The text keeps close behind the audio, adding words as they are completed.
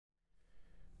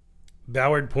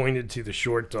Ballard pointed to the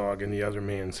short dog in the other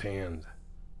man's hand.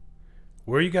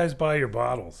 "Where you guys buy your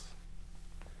bottles?"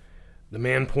 The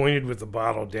man pointed with the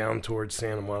bottle down towards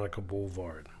Santa Monica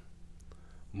Boulevard.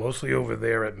 "Mostly over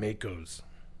there at Mako's."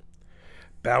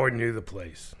 Ballard knew the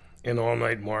place, an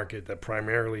all-night market that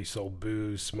primarily sold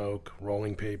booze, smoke,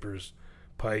 rolling papers,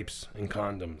 pipes, and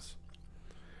condoms.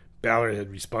 Ballard had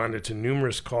responded to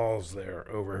numerous calls there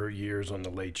over her years on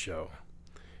The Late Show.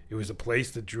 It was a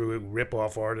place that drew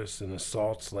rip-off artists and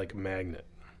assaults like a magnet.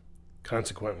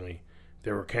 Consequently,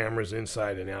 there were cameras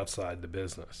inside and outside the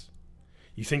business.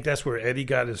 "You think that's where Eddie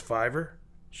got his fiver?"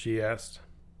 she asked.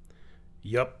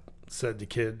 "Yup," said the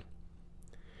kid.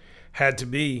 "Had to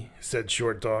be," said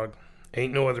Short Dog.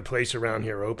 "Ain't no other place around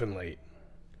here open late."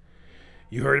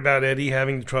 "You heard about Eddie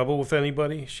having trouble with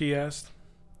anybody?" she asked.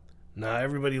 "Nah,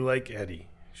 everybody liked Eddie,"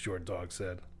 Short Dog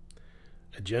said.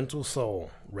 "A gentle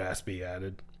soul," Raspy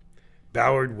added.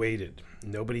 Ballard waited.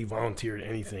 Nobody volunteered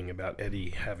anything about Eddie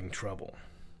having trouble.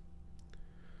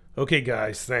 "Okay,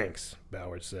 guys, thanks,"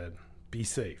 Ballard said. "Be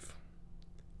safe."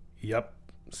 "Yup,"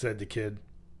 said the kid.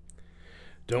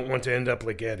 "Don't want to end up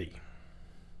like Eddie."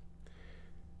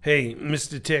 "Hey, Miss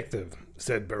Detective,"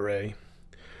 said Beret.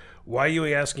 "Why are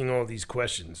you asking all these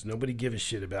questions? Nobody gave a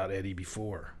shit about Eddie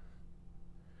before."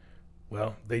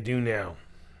 "Well, they do now.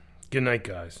 Good night,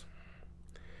 guys."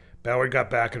 Ballard got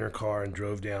back in her car and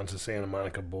drove down to Santa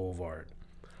Monica Boulevard.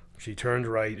 She turned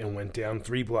right and went down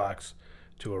 3 blocks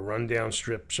to a rundown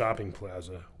strip shopping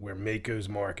plaza where Mako's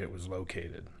Market was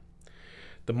located.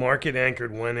 The market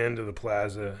anchored one end of the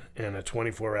plaza, and a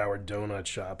 24-hour donut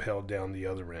shop held down the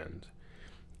other end.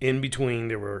 In between,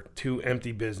 there were 2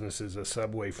 empty businesses, a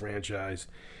Subway franchise,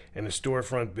 and a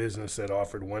storefront business that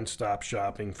offered one-stop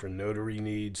shopping for notary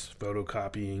needs,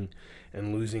 photocopying,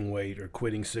 and losing weight or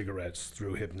quitting cigarettes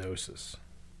through hypnosis.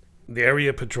 The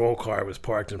area patrol car was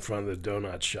parked in front of the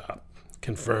donut shop,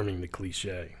 confirming the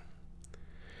cliche.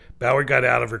 Ballard got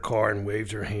out of her car and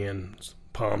waved her hands,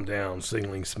 palm down,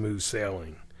 signaling smooth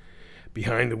sailing.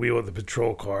 Behind the wheel of the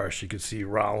patrol car, she could see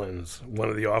Rollins, one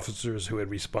of the officers who had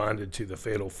responded to the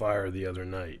fatal fire the other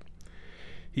night.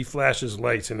 He flashed his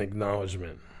lights in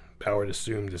acknowledgement. Ballard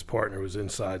assumed his partner was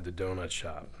inside the donut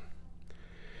shop.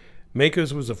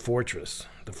 Mako's was a fortress.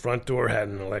 The front door had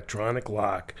an electronic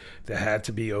lock that had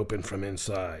to be opened from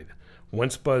inside.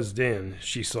 Once buzzed in,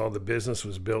 she saw the business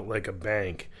was built like a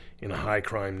bank in a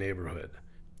high-crime neighborhood.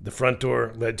 The front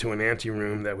door led to an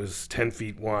anteroom that was 10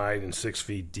 feet wide and 6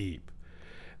 feet deep.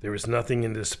 There was nothing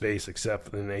in this space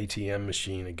except an ATM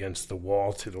machine against the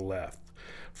wall to the left.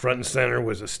 Front and center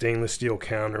was a stainless steel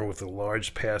counter with a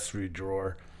large pass-through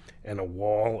drawer and a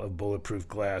wall of bulletproof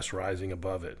glass rising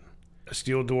above it. A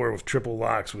steel door with triple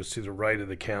locks was to the right of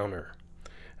the counter.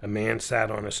 A man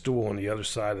sat on a stool on the other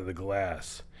side of the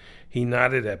glass. He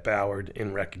nodded at Ballard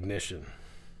in recognition.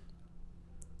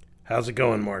 "How's it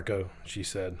going, Marco?" she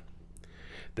said.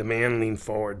 The man leaned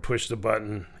forward, pushed a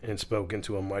button, and spoke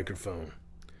into a microphone.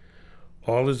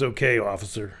 "All is okay,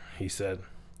 officer," he said.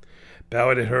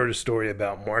 Ballard had heard a story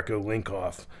about Marco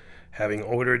Linkoff having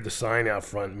ordered the sign out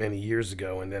front many years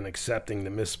ago and then accepting the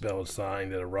misspelled sign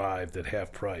that arrived at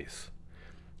half price.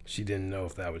 She didn't know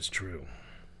if that was true.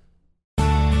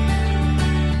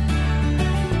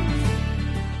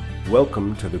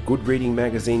 Welcome to the Good Reading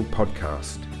Magazine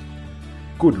podcast.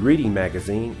 Good Reading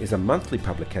Magazine is a monthly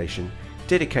publication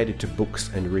dedicated to books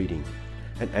and reading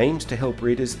and aims to help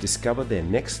readers discover their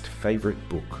next favourite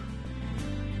book.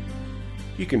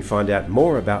 You can find out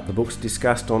more about the books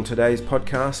discussed on today's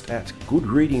podcast at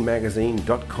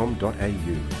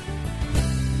goodreadingmagazine.com.au.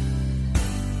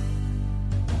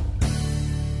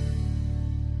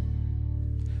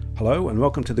 Hello and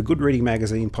welcome to the Good Reading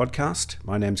Magazine podcast.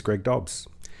 My name's Greg Dobbs.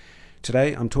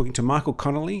 Today I'm talking to Michael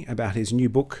Connolly about his new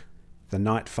book, The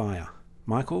Night Fire.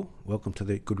 Michael, welcome to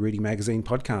the Good Reading Magazine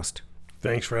podcast.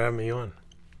 Thanks for having me on.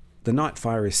 The Night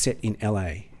Fire is set in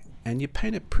LA, and you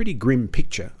paint a pretty grim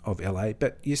picture of LA,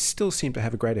 but you still seem to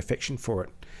have a great affection for it.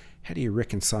 How do you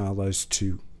reconcile those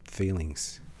two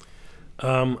feelings?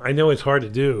 I know it's hard to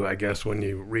do, I guess, when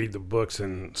you read the books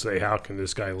and say, how can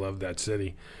this guy love that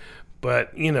city?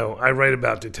 But, you know, I write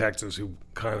about detectives who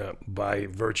kind of, by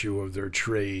virtue of their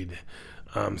trade,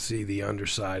 see the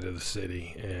underside of the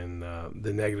city and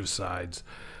the negative sides.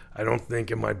 I don't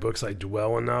think in my books I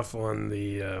dwell enough on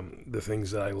the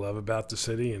things that I love about the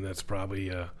city, and that's probably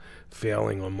a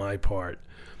failing on my part.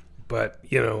 But,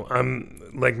 you know, I'm,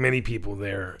 like many people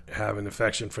there, have an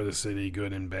affection for the city,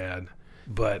 good and bad.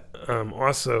 But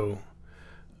also,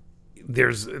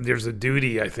 there's a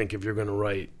duty, I think, if you're going to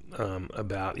write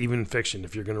about even fiction.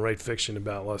 If you're going to write fiction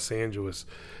about Los Angeles,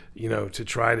 to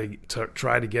try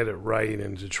to get it right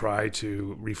and to try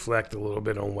to reflect a little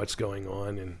bit on what's going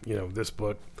on. And this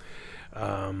book,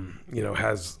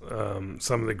 has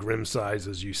some of the grim sides,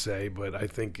 as you say, but I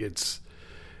think it's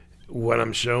what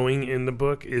I'm showing in the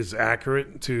book is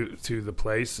accurate to the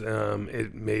place.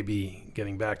 It may be,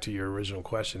 getting back to your original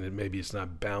question, it's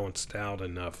not balanced out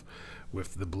enough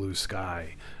with the blue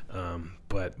sky,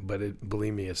 but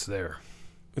believe me, it's there.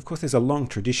 Of course, there's a long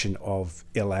tradition of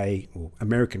LA or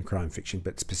American crime fiction,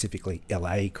 but specifically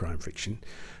LA crime fiction.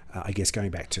 I guess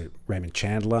going back to Raymond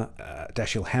Chandler,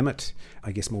 Dashiell Hammett,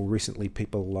 I guess more recently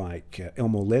people like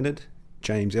Elmore Leonard,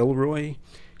 James Ellroy,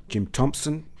 Jim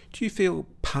Thompson. Do you feel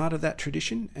part of that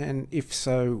tradition? And if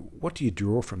so, what do you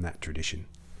draw from that tradition?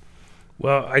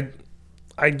 Well,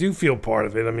 I do feel part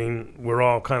of it. I mean, we're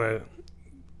all kind of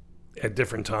at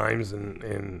different times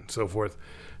and so forth,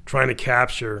 trying to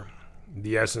capture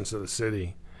the essence of the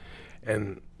city.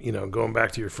 And, going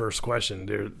back to your first question,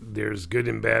 there's good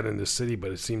and bad in the city,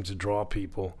 but it seems to draw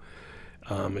people.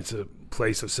 It's a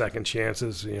place of second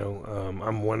chances.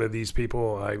 I'm one of these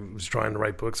people. I was trying to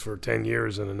write books for 10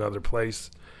 years in another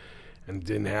place, and it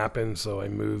didn't happen. So I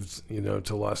moved,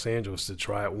 to Los Angeles to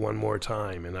try it one more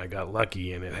time, and I got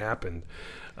lucky, and it happened.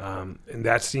 And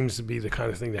that seems to be the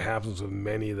kind of thing that happens with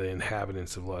many of the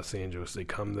inhabitants of Los Angeles. They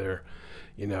come there,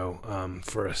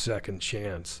 for a second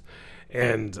chance.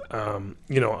 And,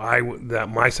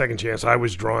 my second chance, I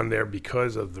was drawn there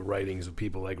because of the writings of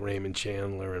people like Raymond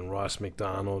Chandler and Ross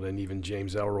MacDonald and even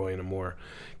James Ellroy in a more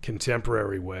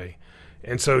contemporary way.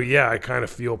 And so, yeah, I kind of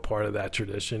feel part of that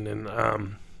tradition.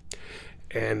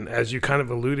 And as you kind of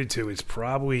alluded to, it's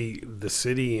probably the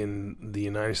city in the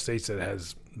United States that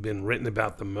has been written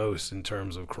about the most in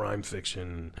terms of crime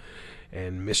fiction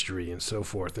and mystery and so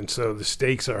forth. And so the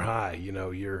stakes are high.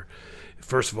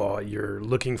 First of all, you're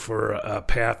looking for a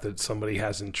path that somebody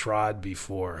hasn't trod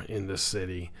before in this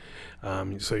city.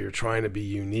 So you're trying to be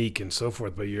unique and so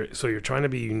forth, but you're trying to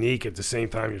be unique at the same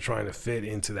time you're trying to fit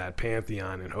into that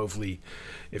pantheon, and hopefully,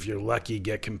 if you're lucky,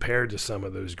 get compared to some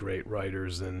of those great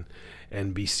writers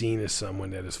and be seen as someone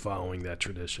that is following that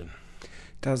tradition.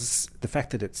 Does the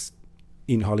fact that it's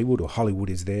in Hollywood or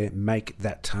Hollywood is there make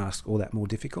that task all that more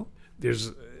difficult?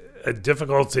 There's a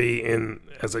difficulty in,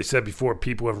 as I said before,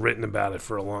 people have written about it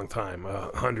for a long time.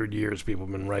 100 years people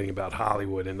have been writing about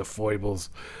Hollywood and the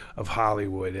foibles of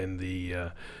Hollywood and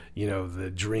the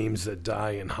dreams that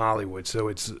die in Hollywood. So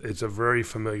it's a very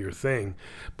familiar thing.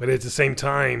 But at the same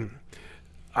time,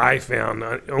 I found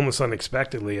almost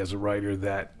unexpectedly as a writer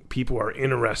that people are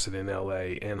interested in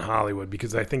LA and Hollywood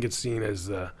because I think it's seen as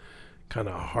a kind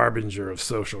of harbinger of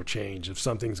social change. If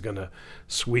something's going to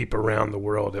sweep around the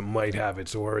world, it might have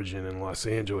its origin in Los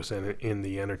Angeles and in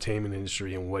the entertainment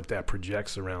industry and what that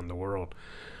projects around the world.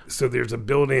 So there's a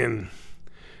built-in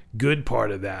good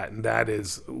part of that, and that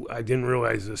is, I didn't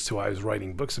realize this till I was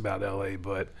writing books about LA,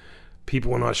 but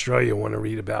people in Australia want to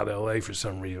read about LA for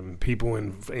some reason. People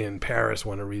in Paris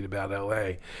want to read about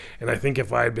LA. And I think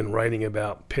if I had been writing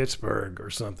about Pittsburgh or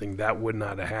something, that would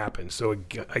not have happened. So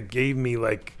it gave me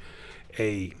like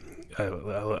a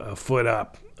foot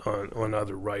up on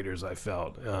other writers, I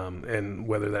felt. And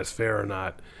whether that's fair or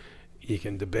not, you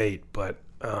can debate. But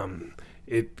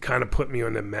it kind of put me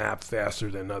on the map faster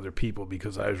than other people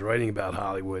because I was writing about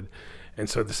Hollywood. And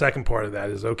so the second part of that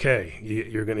is, okay,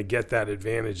 you're going to get that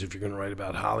advantage if you're going to write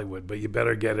about Hollywood, but you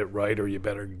better get it right, or you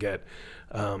better get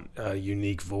a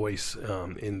unique voice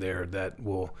in there that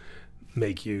will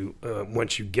make you,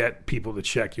 once you get people to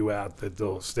check you out, that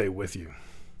they'll stay with you.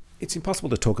 It's impossible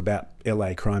to talk about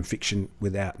LA crime fiction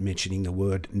without mentioning the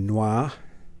word noir,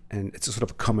 and it's a sort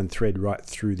of a common thread right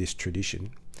through this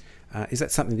tradition. Is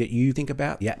that something that you think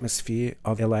about, the atmosphere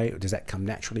of LA, or does that come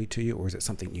naturally to you, or is it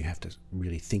something you have to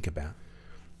really think about?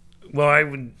 Well, I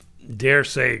would dare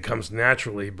say it comes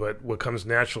naturally, but what comes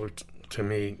natural to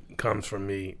me comes from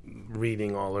me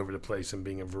reading all over the place and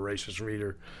being a voracious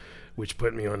reader, which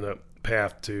put me on the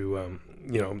path to,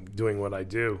 doing what I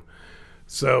do.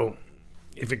 So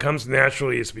if it comes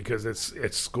naturally, it's because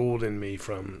it's schooled in me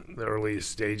from the earliest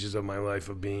stages of my life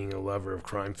of being a lover of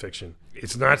crime fiction.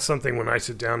 It's not something when I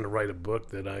sit down to write a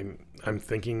book that I'm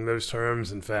thinking those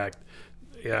terms. In fact,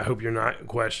 I hope your next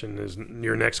question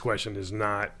is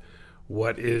not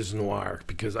what is noir,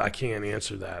 because I can't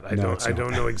answer that. I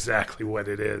don't know exactly what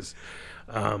it is.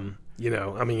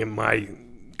 My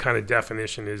kind of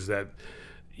definition is that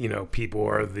people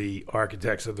are the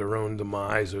architects of their own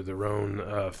demise or their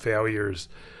own failures.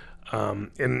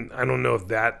 And I don't know if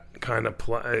that kind of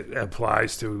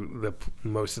applies to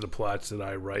most of the plots that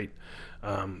I write.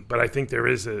 But I think there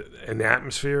is an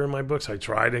atmosphere in my books. I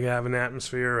try to have an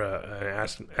atmosphere,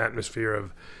 atmosphere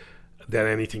of that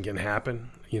anything can happen,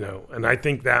 and I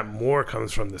think that more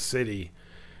comes from the city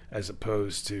as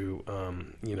opposed to,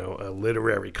 a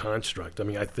literary construct. I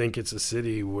mean, I think it's a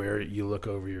city where you look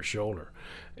over your shoulder,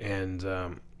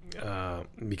 and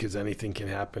because anything can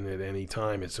happen at any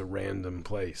time. It's a random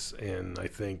place, and I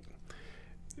think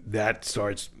that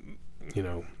starts,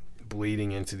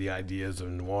 bleeding into the ideas of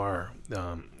noir.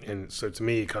 And so to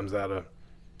me, it comes out of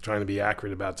trying to be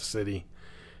accurate about the city,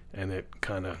 and it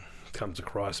kind of comes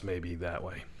across maybe that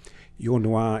way. Your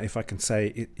noir, if I can say,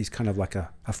 it is kind of like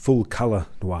a full color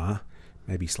noir,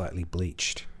 maybe slightly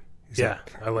bleached.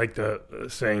 I like the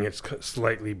saying it's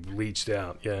slightly bleached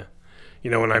out. Yeah.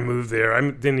 When I moved there, I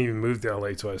didn't even move to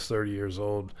LA till I was 30 years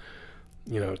old,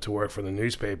 to work for the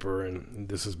newspaper. And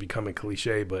this has become a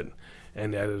cliche, but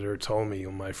an editor told me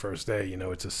on my first day,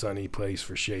 it's a sunny place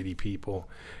for shady people.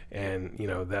 And,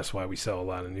 that's why we sell a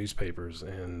lot of newspapers.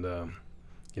 And,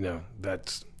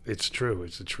 it's true.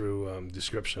 It's a true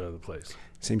description of the place.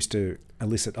 Seems to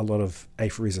elicit a lot of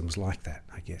aphorisms like that,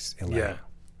 I guess, LA.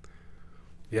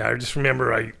 Yeah, I just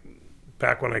remember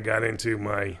back when I got into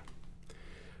my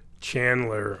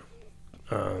Chandler,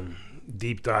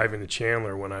 deep dive into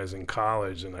Chandler when I was in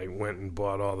college, and I went and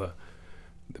bought all the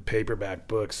paperback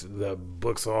books. The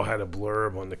books all had a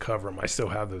blurb on the cover. I still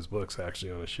have those books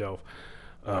actually on the shelf.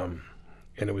 And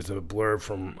it was a blurb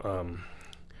from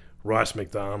Ross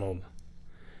McDonald,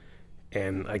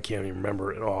 and I can't even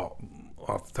remember it all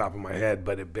off the top of my head,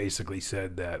 but it basically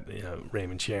said that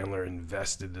Raymond Chandler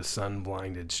invested the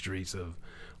sun-blinded streets of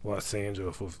Los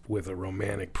Angeles with a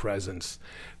romantic presence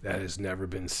that has never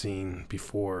been seen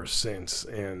before or since.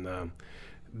 And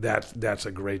that's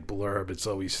a great blurb. It's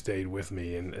always stayed with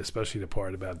me, and especially the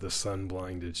part about the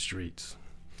sun-blinded streets.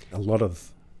 A lot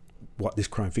of what this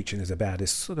crime fiction is about is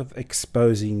sort of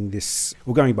exposing this,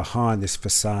 or going behind this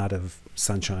facade of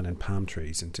sunshine and palm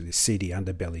trees into this seedy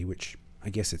underbelly, which I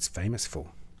guess it's famous for.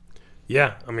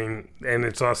 Yeah, I mean, and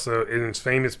it's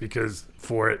famous because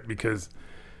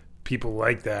people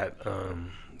like that,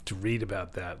 to read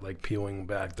about that, like peeling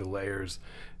back the layers.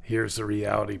 Here's the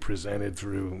reality presented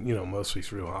through, mostly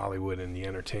through Hollywood and the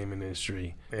entertainment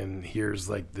industry. And here's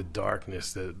like the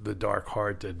darkness, the dark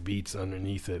heart that beats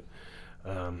underneath it.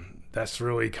 That's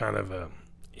really kind of a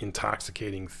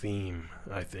intoxicating theme,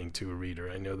 I think, to a reader.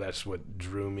 I know that's what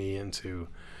drew me into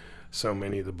so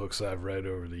many of the books I've read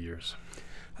over the years.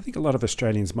 I think a lot of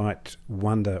Australians might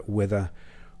wonder whether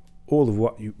all of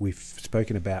what we've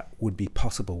spoken about would be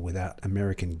possible without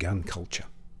American gun culture.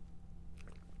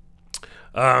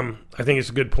 I think it's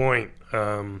a good point.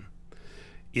 Can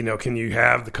you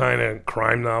have the kind of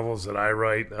crime novels that I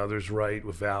write, others write,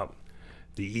 without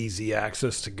the easy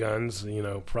access to guns?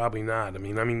 Probably not. A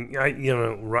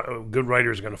good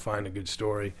writer is going to find a good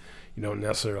story. You don't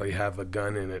necessarily have a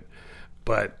gun in it,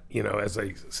 but as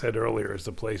I said earlier, it's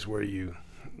a place where you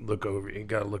got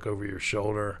to look over your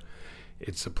shoulder.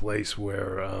 It's a place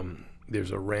where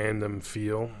there's a random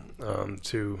feel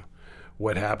to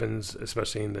what happens,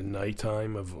 especially in the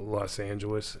nighttime of Los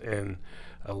Angeles, and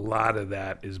a lot of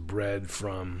that is bred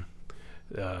from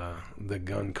the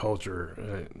gun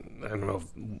culture. I don't know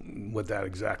what that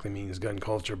exactly means, gun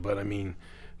culture, but I mean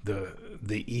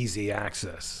the easy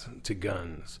access to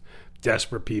guns.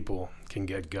 Desperate people can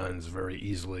get guns very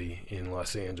easily in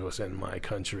Los Angeles and my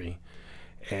country,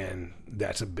 and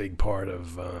that's a big part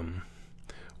of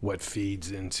what feeds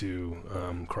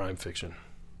into crime fiction.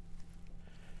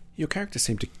 Your characters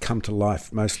seem to come to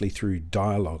life mostly through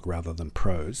dialogue rather than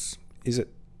prose. Is it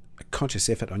a conscious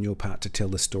effort on your part to tell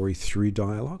the story through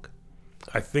dialogue?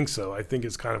 I think so. I think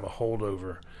it's kind of a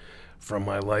holdover from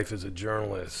my life as a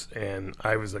journalist. And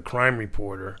I was a crime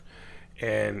reporter.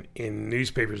 And in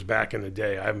newspapers back in the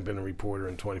day, I haven't been a reporter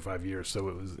in 25 years, so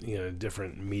it was a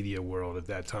different media world at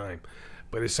that time.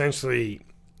 But essentially,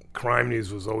 crime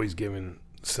news was always given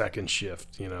second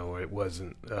shift. It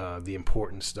wasn't the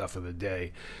important stuff of the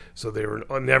day. So they were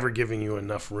never giving you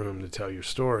enough room to tell your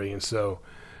story. And so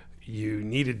you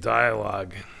needed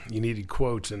dialogue, you needed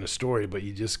quotes in a story, but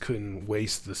you just couldn't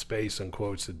waste the space on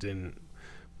quotes that didn't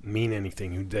mean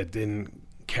anything, that didn't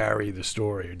carry the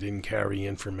story or didn't carry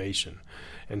information.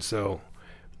 And so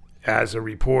as a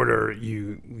reporter,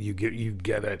 you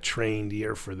get a trained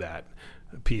ear for that,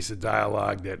 a piece of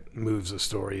dialogue that moves a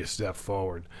story a step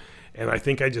forward. And I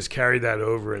think I just carried that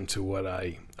over into what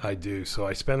I do. So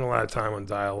I spend a lot of time on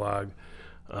dialogue.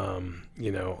 I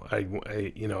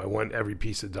want every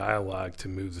piece of dialogue to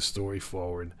move the story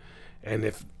forward. And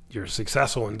if you're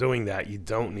successful in doing that, you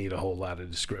don't need a whole lot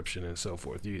of description and so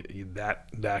forth.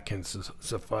 That can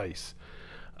suffice.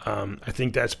 I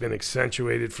think that's been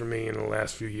accentuated for me in the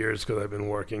last few years because I've been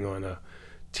working on a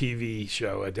TV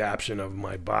show adaptation of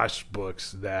my Bosch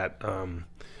books that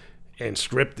and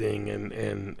scripting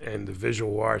and the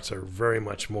visual arts are very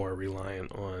much more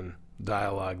reliant on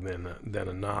dialogue than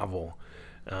a novel.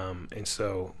 And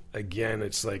so, again,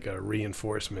 it's like a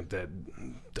reinforcement that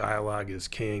dialogue is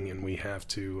king and we have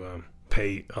to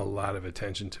pay a lot of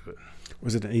attention to it.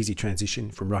 Was it an easy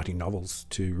transition from writing novels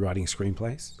to writing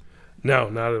screenplays? No,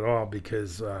 not at all,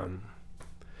 because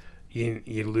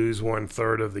you lose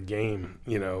 1/3 of the game.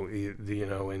 In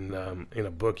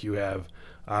a book you have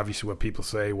obviously what people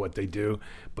say, what they do,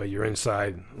 but you're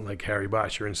inside, like Harry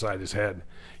Bosch, you're inside his head.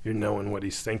 You're knowing what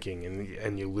he's thinking,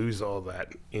 and you lose all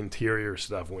that interior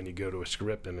stuff when you go to a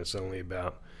script, and it's only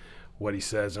about what he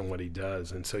says and what he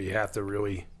does. And so you have to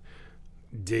really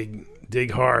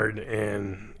dig hard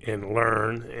and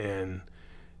learn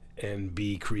and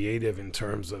be creative in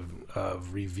terms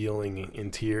of revealing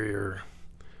interior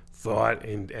thought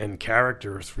and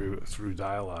character through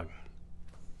dialogue.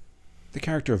 The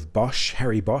character of Bosch,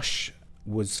 Harry Bosch,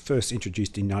 was first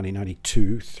introduced in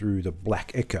 1992 through the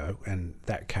Black Echo, and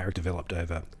that character developed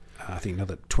over, I think,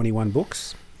 another 21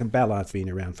 books. And Ballard's been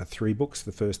around for 3 books,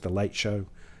 the first, The Late Show,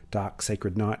 Dark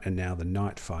Sacred Night, and now The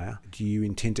Night Fire. Do you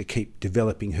intend to keep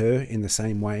developing her in the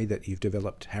same way that you've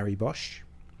developed Harry Bosch?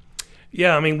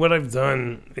 Yeah, I mean, what I've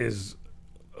done is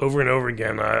over and over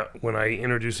again, when I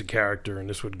introduce a character, and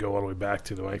this would go all the way back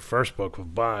to my first book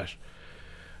with Bosch,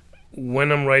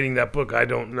 when I'm writing that book, I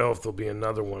don't know if there'll be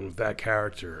another one with that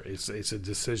character. It's a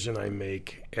decision I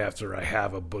make after I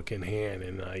have a book in hand,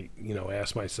 and I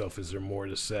ask myself, is there more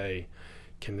to say?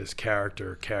 Can this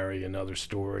character carry another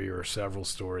story or several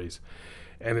stories?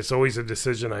 And it's always a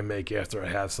decision I make after I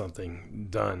have something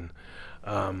done.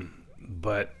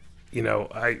 But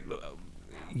I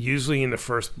usually in the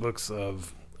first books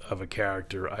of a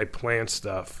character, I plan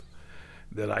stuff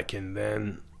that I can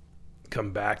then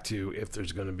come back to if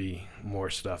there's going to be more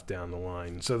stuff down the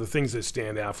line. So the things that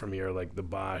stand out for me are like the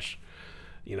Bosch.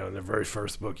 In the very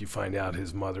first book, you find out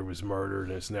his mother was murdered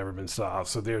and it's never been solved.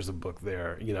 So there's a book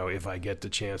there. If I get the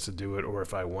chance to do it or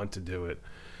if I want to do it.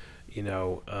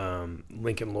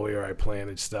 Lincoln Lawyer, I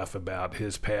planted stuff about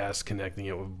his past, connecting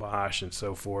it with Bosch and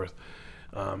so forth,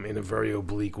 in a very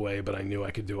oblique way, but I knew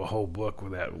I could do a whole book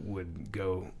that would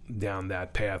go down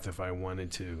that path if I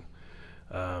wanted to.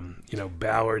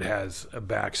 Ballard has a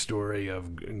backstory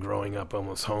of growing up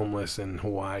almost homeless in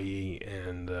Hawaii,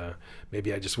 and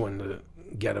maybe I just wanted to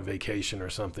get a vacation or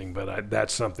something, but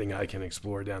that's something I can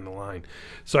explore down the line.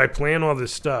 So I plan all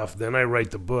this stuff, then I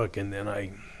write the book, and then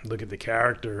I look at the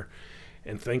character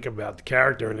and think about the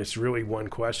character, and it's really one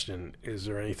question: is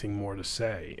there anything more to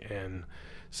say? And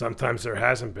sometimes there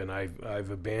hasn't been.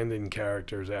 I've abandoned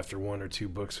characters after 1 or 2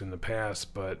 books in the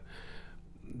past, but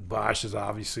Bosch has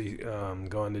obviously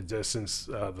gone the distance.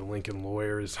 The Lincoln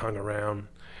Lawyer has hung around,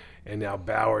 and now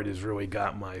Ballard has really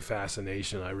got my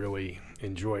fascination. I really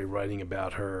enjoy writing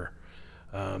about her.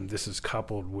 This is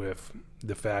coupled with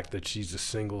the fact that she's a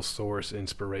single source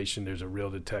inspiration. There's a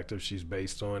real detective she's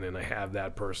based on, and I have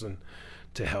that person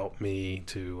to help me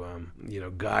to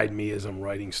guide me as I'm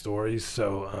writing stories.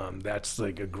 So that's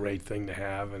like a great thing to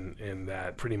have, and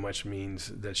that pretty much means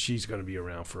that she's going to be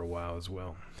around for a while as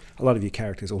well. A lot of your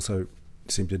characters also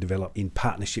seem to develop in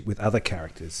partnership with other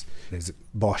characters. There's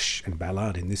Bosch and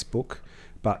Ballard in this book,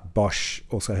 but Bosch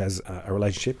also has a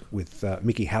relationship with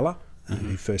Mickey Haller,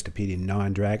 who first appeared in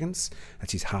 9 Dragons.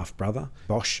 That's his half-brother.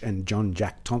 Bosch and John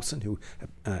Jack Thompson, who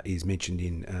is mentioned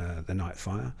in The Night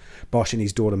Fire. Bosch and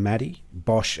his daughter Maddie.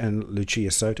 Bosch and Lucia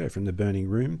Soto from The Burning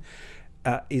Room.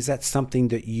 Is that something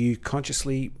that you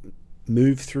consciously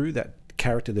move through, that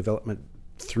character development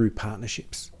through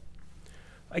partnerships?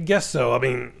 I guess so. I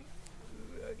mean,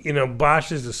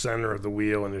 Bosch is the center of the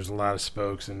wheel, and there's a lot of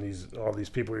spokes, and all these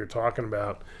people you're talking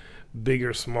about, big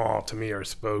or small, to me are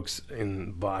spokes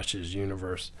in Bosch's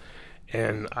universe.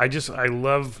 And I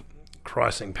love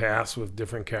crossing paths with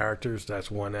different characters. That's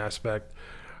one aspect.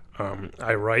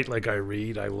 I write like I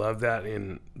read. I love that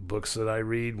in books that I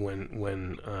read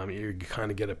when you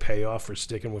kind of get a payoff for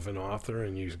sticking with an author,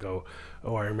 and you go,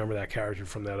 oh, I remember that character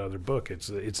from that other book. It's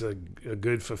a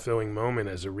good, fulfilling moment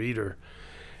as a reader,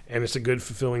 and it's a good,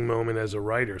 fulfilling moment as a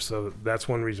writer. So that's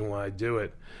one reason why I do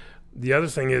it. The other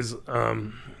thing is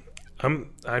I'm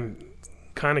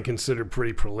kind of considered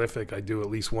pretty prolific. I do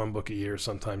at least 1 book a year,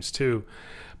 sometimes 2.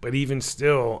 But even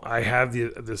still, I have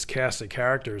this cast of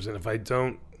characters, and if I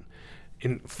don't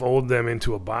fold them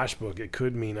into a Bosch book, it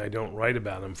could mean I don't write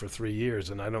about them for 3 years,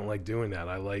 and I don't like doing that.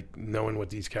 I like knowing what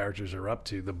these characters are up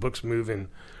to. The books move in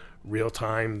real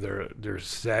time. They're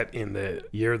set in the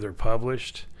year they're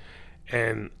published,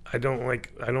 And I don't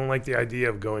like the idea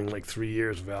of going like 3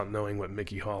 years without knowing what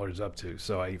Mickey Haller's up to.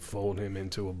 So I fold him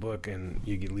into a book, and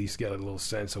you at least get a little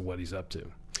sense of what he's up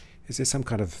to. Is there some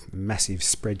kind of massive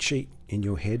spreadsheet in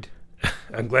your head?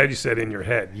 I'm glad you said in your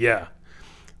head. Yeah,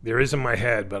 there is in my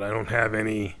head, but I don't have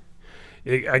any.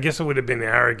 I guess it would have been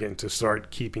arrogant to start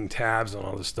keeping tabs on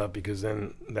all this stuff, because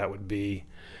then that would be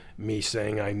me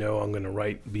saying I know I'm going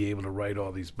to be able to write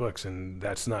all these books, and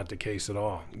that's not the case at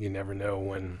all. You never know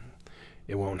when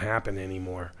it won't happen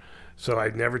anymore. So I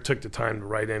never took the time to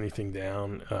write anything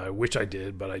down, which I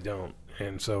did, but I don't.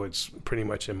 And so it's pretty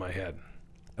much in my head.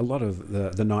 A lot of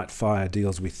the Night Fire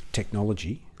deals with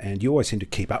technology, and you always seem to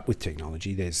keep up with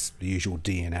technology. There's the usual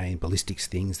DNA and ballistics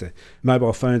things. The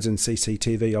mobile phones and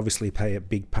CCTV obviously play a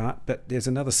big part, but there's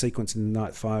another sequence in the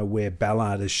Night Fire where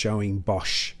Ballard is showing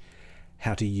Bosch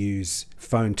how to use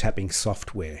phone tapping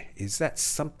software. Is that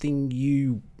something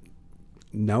you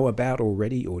know about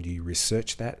already, or do you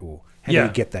research that, or how do you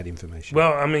get that information?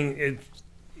 Well, I mean,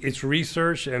 it's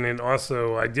research, and then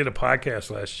also I did a podcast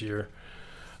last year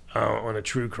on a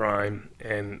true crime,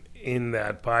 and in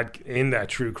that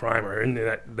true crime, or in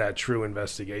that true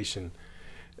investigation,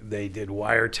 they did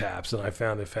wiretaps, and I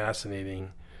found it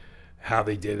fascinating how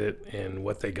they did it and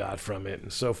what they got from it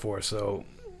and so forth. So,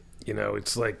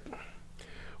 it's like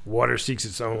water seeks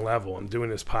its own level. I'm doing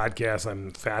this podcast.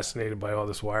 I'm fascinated by all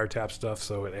this wiretap stuff,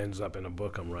 so it ends up in a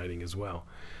book I'm writing as well.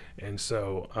 And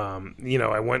so,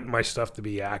 I want my stuff to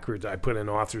be accurate. I put an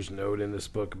author's note in this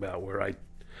book about where I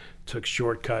took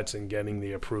shortcuts in getting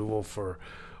the approval for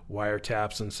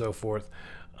wiretaps and so forth.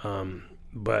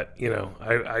 But,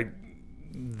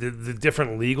 the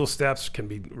different legal steps can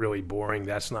be really boring.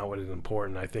 That's not what is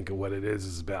important. I think what it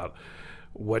is about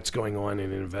what's going on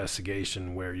in an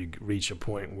investigation, where you reach a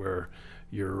point where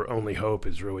your only hope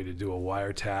is really to do a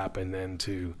wiretap and then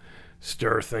to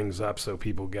stir things up so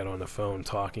people get on the phone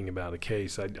talking about a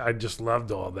case. I just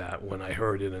loved all that when I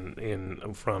heard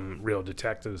it from real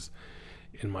detectives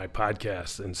in my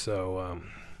podcast. And so,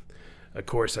 of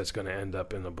course, that's going to end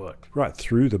up in the book. Right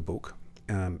through the book,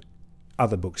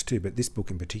 other books too, but this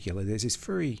book in particular, there's this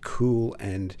very cool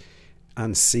and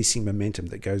unceasing momentum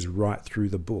that goes right through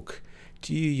the book.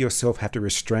 Do you yourself have to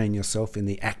restrain yourself in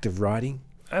the act of writing?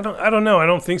 I don't know. I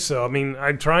don't think so. I mean,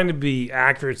 I'm trying to be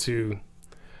accurate to,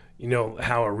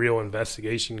 how a real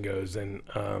investigation goes. And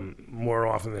more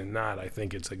often than not, I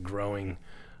think it's a growing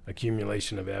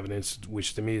accumulation of evidence,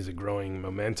 which to me is a growing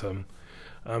momentum.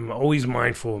 I'm always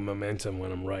mindful of momentum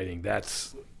when I'm writing.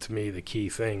 That's, to me, the key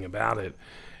thing about it.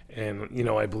 And,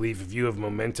 I believe if you have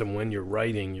momentum when you're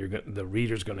writing, the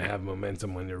reader's going to have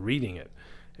momentum when they're reading it.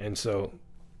 And so,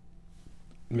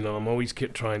 I'm always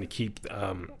trying to keep,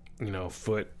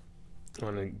 foot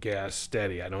on the gas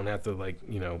steady. I don't have to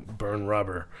burn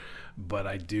rubber, but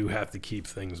I do have to keep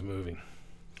things moving.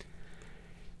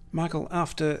 Michael,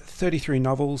 after 33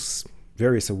 novels,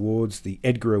 various awards, the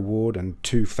Edgar Award and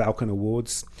 2 Falcon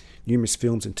Awards, numerous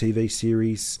films and TV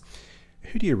series,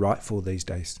 who do you write for these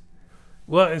days?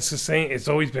 Well, it's the same. It's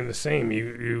always been the same.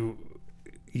 You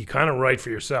kind of write for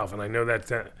yourself, and I know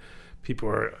that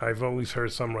I've always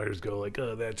heard some writers go like,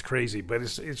 "Oh, that's crazy," but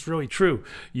it's really true.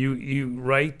 You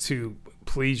write to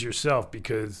please yourself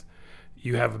because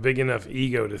you have a big enough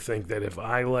ego to think that if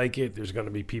I like it, there's going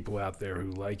to be people out there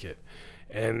who like it.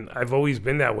 And I've always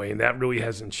been that way, and that really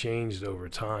hasn't changed over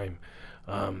time.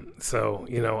 So,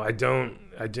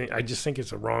 I just think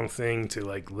it's a wrong thing to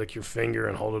lick your finger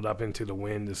and hold it up into the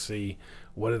wind to see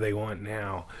what do they want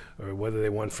now, or what do they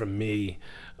want from me.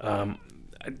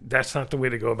 That's not the way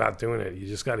to go about doing it. You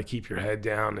just got to keep your head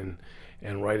down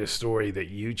and write a story that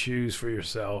you choose for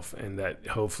yourself, and that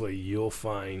hopefully you'll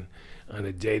find on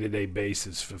a day-to-day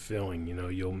basis fulfilling.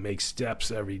 You'll make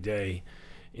steps every day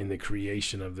in the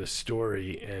creation of this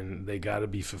story, and they got to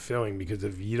be fulfilling, because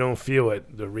if you don't feel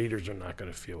it, the readers are not going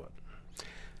to feel it.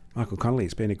 Michael Connelly,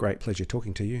 it's been a great pleasure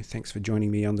talking to you. Thanks for joining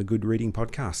me on the Good Reading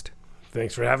Podcast.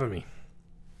 Thanks for having me.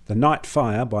 The Night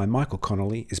Fire by Michael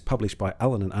Connelly is published by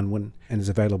Allen & Unwin and is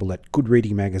available at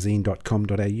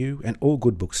goodreadingmagazine.com.au and all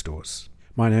good bookstores.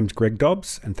 My name's Greg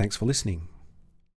Dobbs, and thanks for listening.